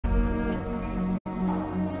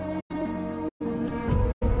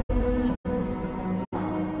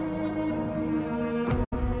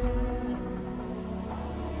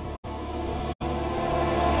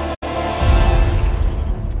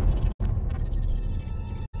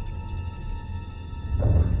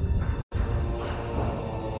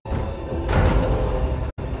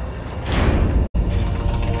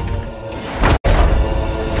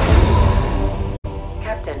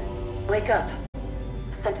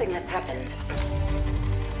something has happened.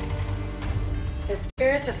 The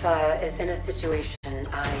Spirit of Fire is in a situation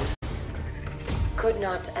I could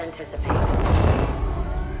not anticipate.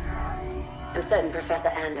 I'm certain Professor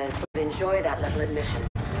Anders would enjoy that little admission.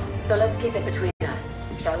 So let's keep it between us,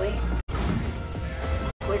 shall we?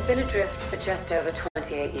 We've been adrift for just over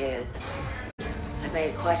 28 years. I've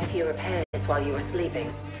made quite a few repairs while you were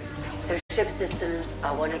sleeping, so ship systems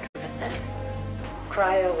are 100%.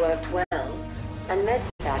 Cryo worked well, and med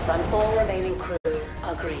stats on all remaining crew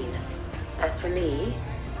are green. As for me,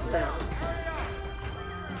 well,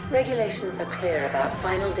 regulations are clear about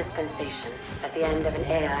final dispensation at the end of an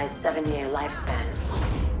AI's 7-year lifespan.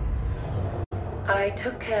 I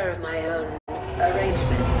took care of my own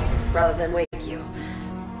arrangements rather than wake you.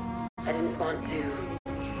 I didn't want to...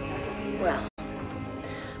 well...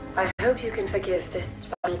 I hope you can forgive this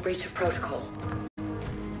final breach of protocol.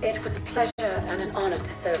 It was a pleasure and an honor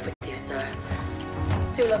to serve with you, sir.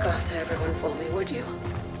 Do look after everyone for me, would you?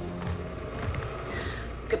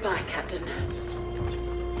 Goodbye, Captain.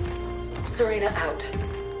 Serena out.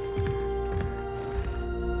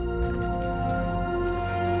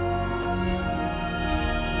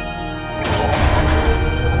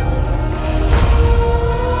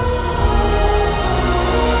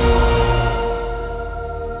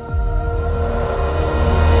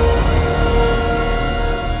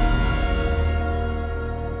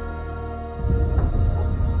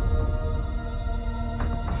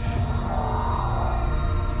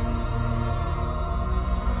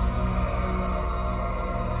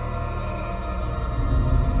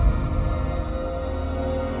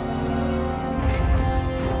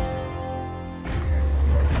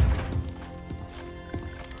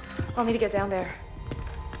 I'll need to get down there.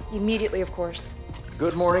 Immediately, of course.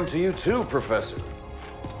 Good morning to you too, Professor.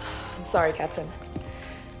 I'm sorry, Captain.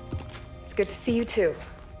 It's good to see you too.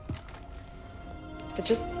 But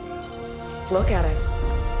just look at it.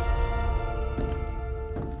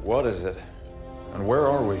 What is it? And where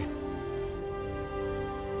are we?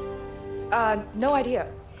 No idea.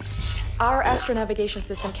 Our astronavigation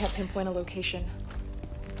system can't pinpoint a location.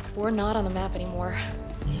 We're not on the map anymore.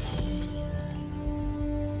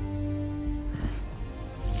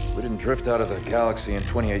 We didn't drift out of the galaxy in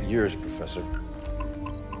 28 years, Professor.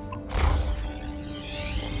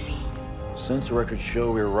 Sensor records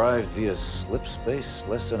show we arrived via slip space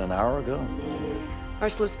less than an hour ago. Our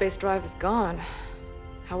slip space drive is gone.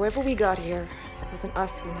 However we got here, it wasn't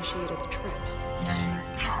us who initiated the trip.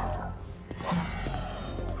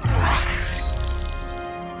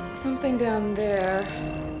 Something down there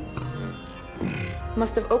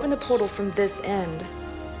must have opened the portal from this end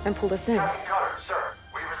and pulled us in. Captain Cutter, sir.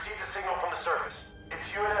 We received a signal from the surface. It's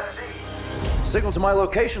UNSC. Signal to my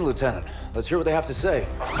location, Lieutenant. Let's hear what they have to say.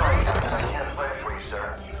 I'm sorry, Captain. I can't play it for you,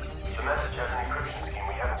 sir. The message has an encryption scheme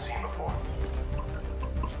we haven't seen before.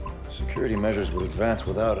 Security measures would advance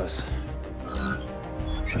without us.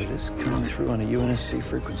 But it is coming through on a UNSC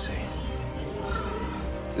frequency.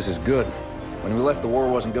 This is good. When we left, the war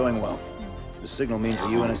wasn't going well. The signal means the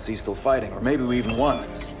UNSC is still fighting, or maybe we even won.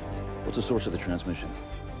 What's the source of the transmission?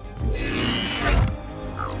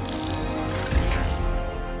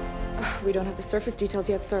 We don't have the surface details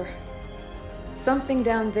yet, sir. Something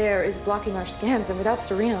down there is blocking our scans, and without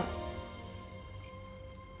Serena...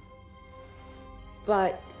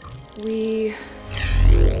 But we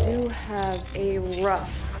do have a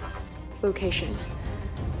rough location.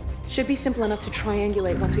 Should be simple enough to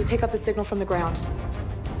triangulate once we pick up the signal from the ground.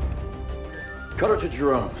 Cutter to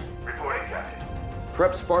Jerome. Reporting, Captain.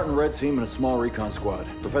 Prep Spartan Red Team and a small recon squad.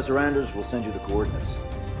 Professor Anders will send you the coordinates.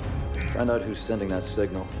 Find out who's sending that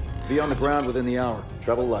signal. Be on the ground within the hour.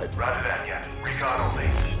 Travel light. Roger that, Captain. Recon only.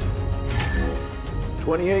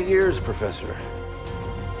 28 years, Professor.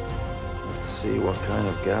 Let's see what kind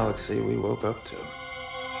of galaxy we woke up to.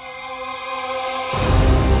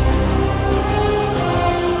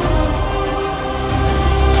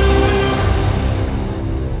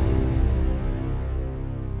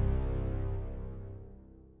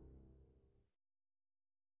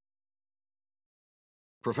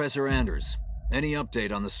 Professor Anders, any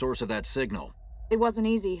update on the source of that signal? It wasn't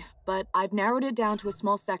easy, but I've narrowed it down to a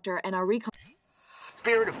small sector and our recon...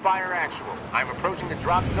 Spirit of Fire Actual. I'm approaching the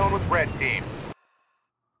drop zone with Red Team.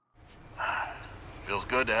 Feels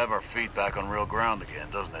good to have our feet back on real ground again,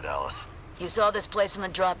 doesn't it, Alice? You saw this place on the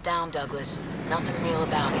drop down, Douglas. Nothing real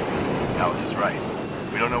about it. Alice is right.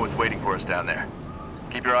 We don't know what's waiting for us down there.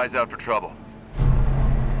 Keep your eyes out for trouble.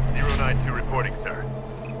 092 reporting, sir.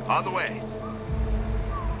 On the way.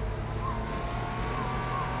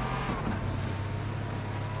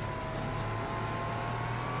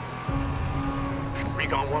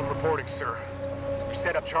 Recon 1 reporting, sir. We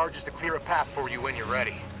set up charges to clear a path for you when you're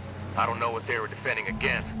ready. I don't know what they were defending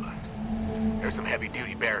against, but there's some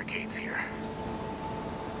heavy-duty barricades here.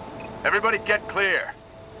 Everybody get clear.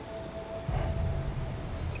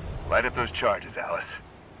 Light up those charges, Alice.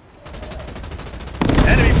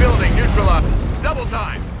 Enemy building neutralized. Double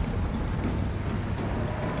time.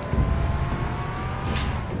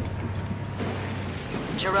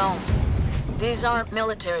 Jerome, these aren't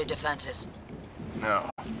military defenses. No,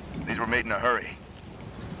 these were made in a hurry.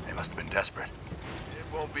 They must have been desperate.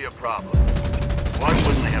 It won't be a problem. Why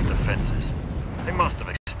wouldn't they have defenses? They must have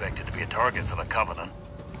expected to be a target for the Covenant.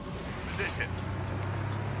 Position.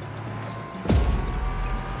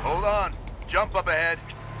 Hold on. Jump up ahead.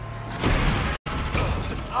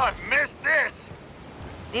 I've missed this!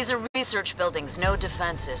 These are research buildings, no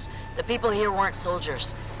defenses. The people here weren't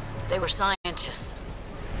soldiers. They were scientists.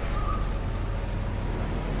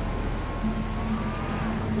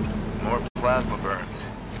 More plasma burns.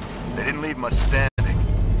 They didn't leave much standing.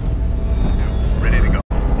 Ready to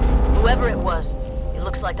go. Whoever it was, it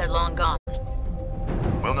looks like they're long gone.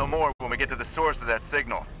 We'll know more when we get to the source of that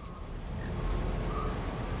signal.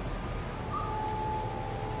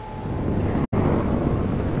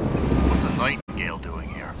 What's a Nightingale doing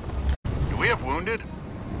here? Do we have wounded?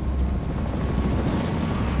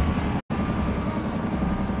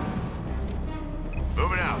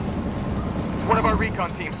 Moving out. It's one of our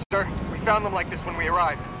recon teams, sir. We found them like this when we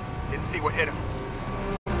arrived. Didn't see what hit them.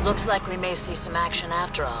 Looks like we may see some action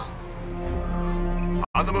after all.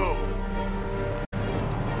 On the move.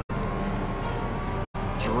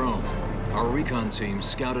 Jerome, our recon team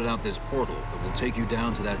scouted out this portal that will take you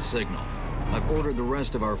down to that signal. I've ordered the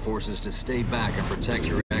rest of our forces to stay back and protect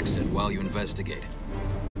your exit while you investigate.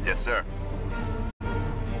 Yes, sir.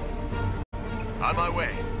 On my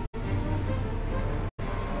way.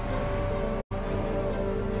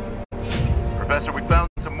 Professor, we found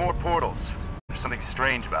some more portals. There's something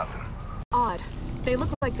strange about them. Odd. They look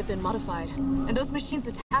like they've been modified. And those machines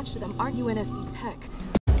attached to them aren't UNSC tech.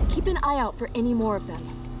 Keep an eye out for any more of them.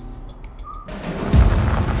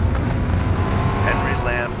 Henry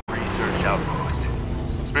Lamb Research Outpost.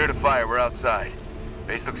 Spirit of Fire, we're outside.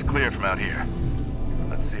 Base looks clear from out here.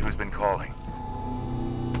 Let's see who's been calling.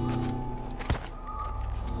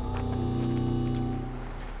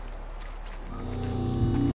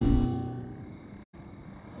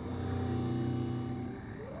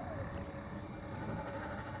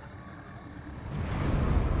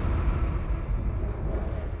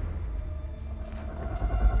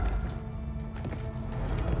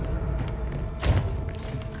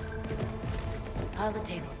 Pilot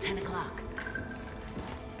table, 10 o'clock.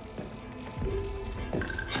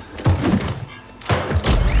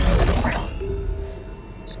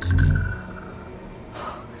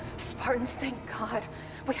 Spartans, thank God.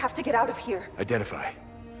 We have to get out of here. Identify.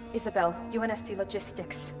 Isabel, UNSC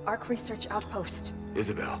Logistics, Arc Research Outpost.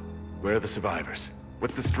 Isabel, where are the survivors?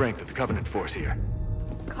 What's the strength of the Covenant force here?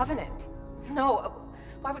 Covenant? No,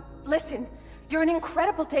 why would... Listen, you're in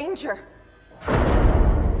incredible danger.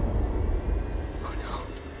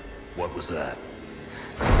 What was that?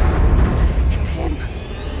 It's him.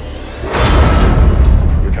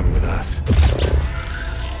 You're coming with us.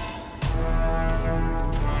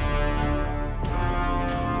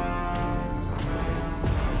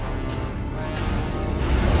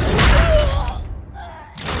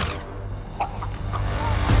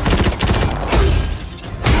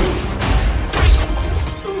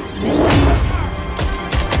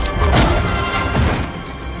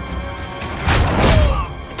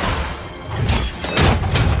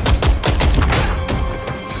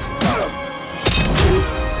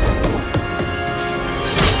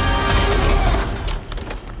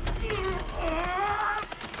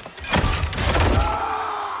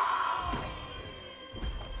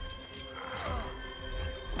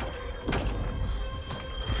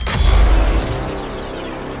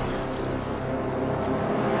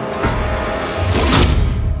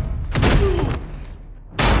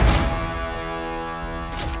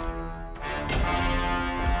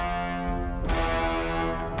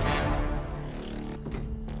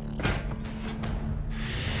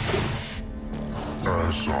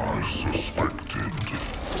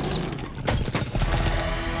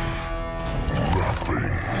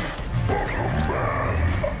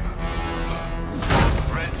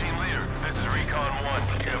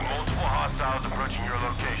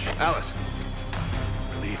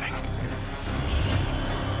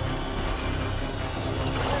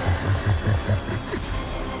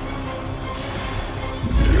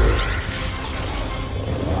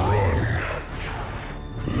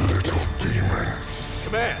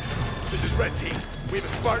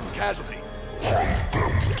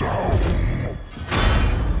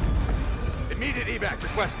 evac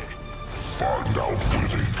requested. Find out where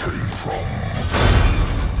they came from.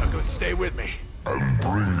 Douglas, stay with me. And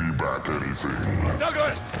bring me back anything.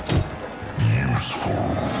 Douglas!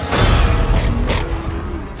 Useful.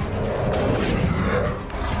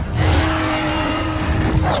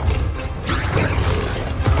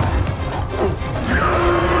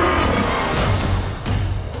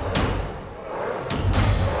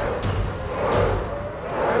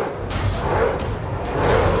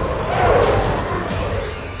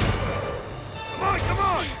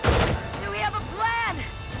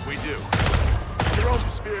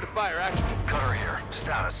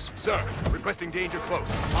 Sir, requesting danger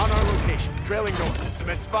close. On our location, trailing north.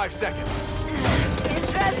 Commence 5 seconds.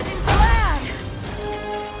 Interesting plan!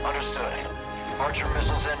 Understood. Archer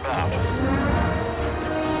missiles inbound.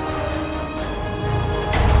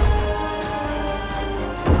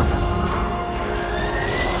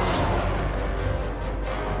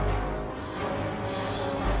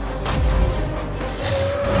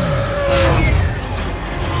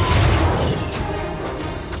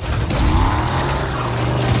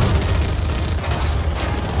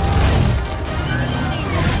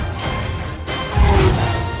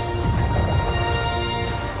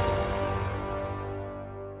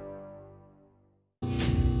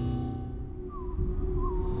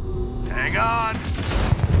 Hang on!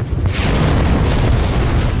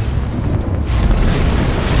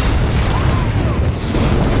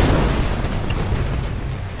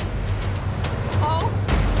 Oh?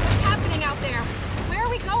 What's happening out there? Where are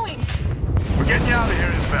we going? We're getting you out of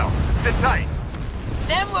here, Isabel. Sit tight.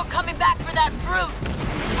 Then we're coming back for that brute!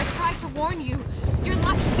 I tried to warn you. You're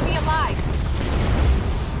lucky to be alive.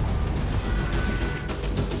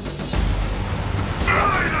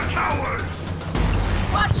 Die the cowards!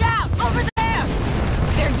 Watch out! Over there!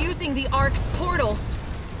 They're using the Ark's portals.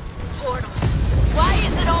 Portals. Why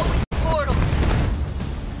is it always portals?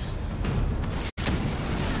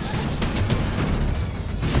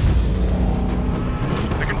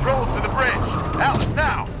 The controls to the bridge. Alice,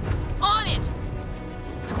 now! On it!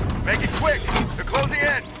 Make it quick! They're closing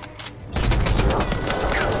in!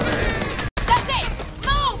 That's it!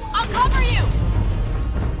 Move! I'll cover you!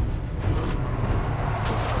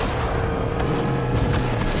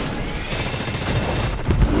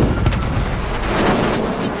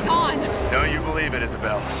 She's gone. Don't you believe it,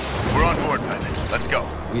 Isabel? We're on board, pilot. Let's go.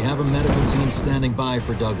 We have a medical team standing by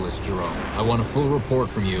for Douglas, Jerome. I want a full report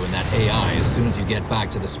from you and that AI as soon as you get back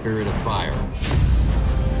to the Spirit of Fire.